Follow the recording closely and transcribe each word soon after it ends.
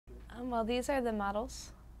Well, these are the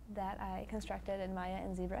models that I constructed in Maya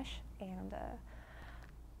and ZBrush, and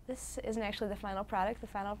this isn't actually the final product. The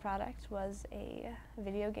final product was a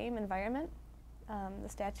video game environment. The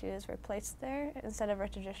statues were placed there. Instead of a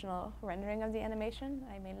traditional rendering of the animation,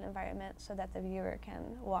 I made an environment so that the viewer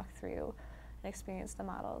can walk through and experience the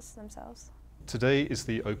models themselves. Today is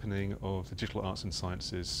the opening of the Digital Arts and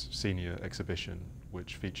Sciences Senior Exhibition,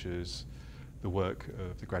 which features the work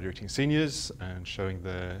of the graduating seniors and showing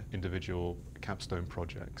their individual capstone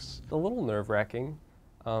projects. A little nerve-wracking.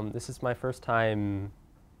 This is my first time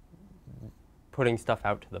putting stuff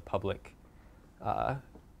out to the public.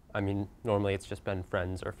 I mean, normally it's just been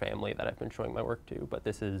friends or family that I've been showing my work to, but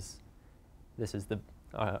this is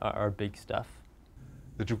our big stuff.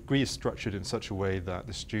 The degree is structured in such a way that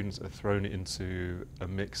the students are thrown into a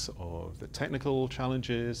mix of the technical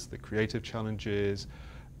challenges, the creative challenges,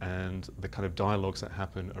 and the kind of dialogues that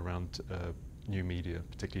happen around new media,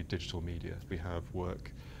 particularly digital media. We have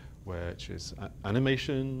work which is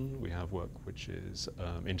animation, we have work which is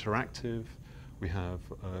interactive, we have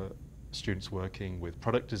students working with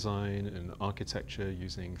product design and architecture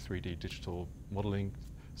using 3D digital modeling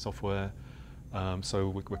software. So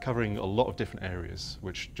we're covering a lot of different areas,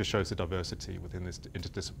 which just shows the diversity within this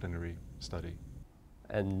interdisciplinary study.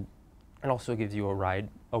 And it also gives you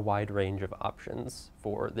a wide range of options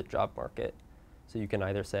for the job market. So you can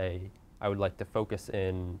either say, I would like to focus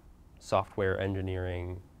in software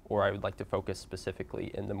engineering, or I would like to focus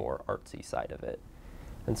specifically in the more artsy side of it.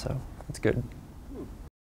 And so it's good.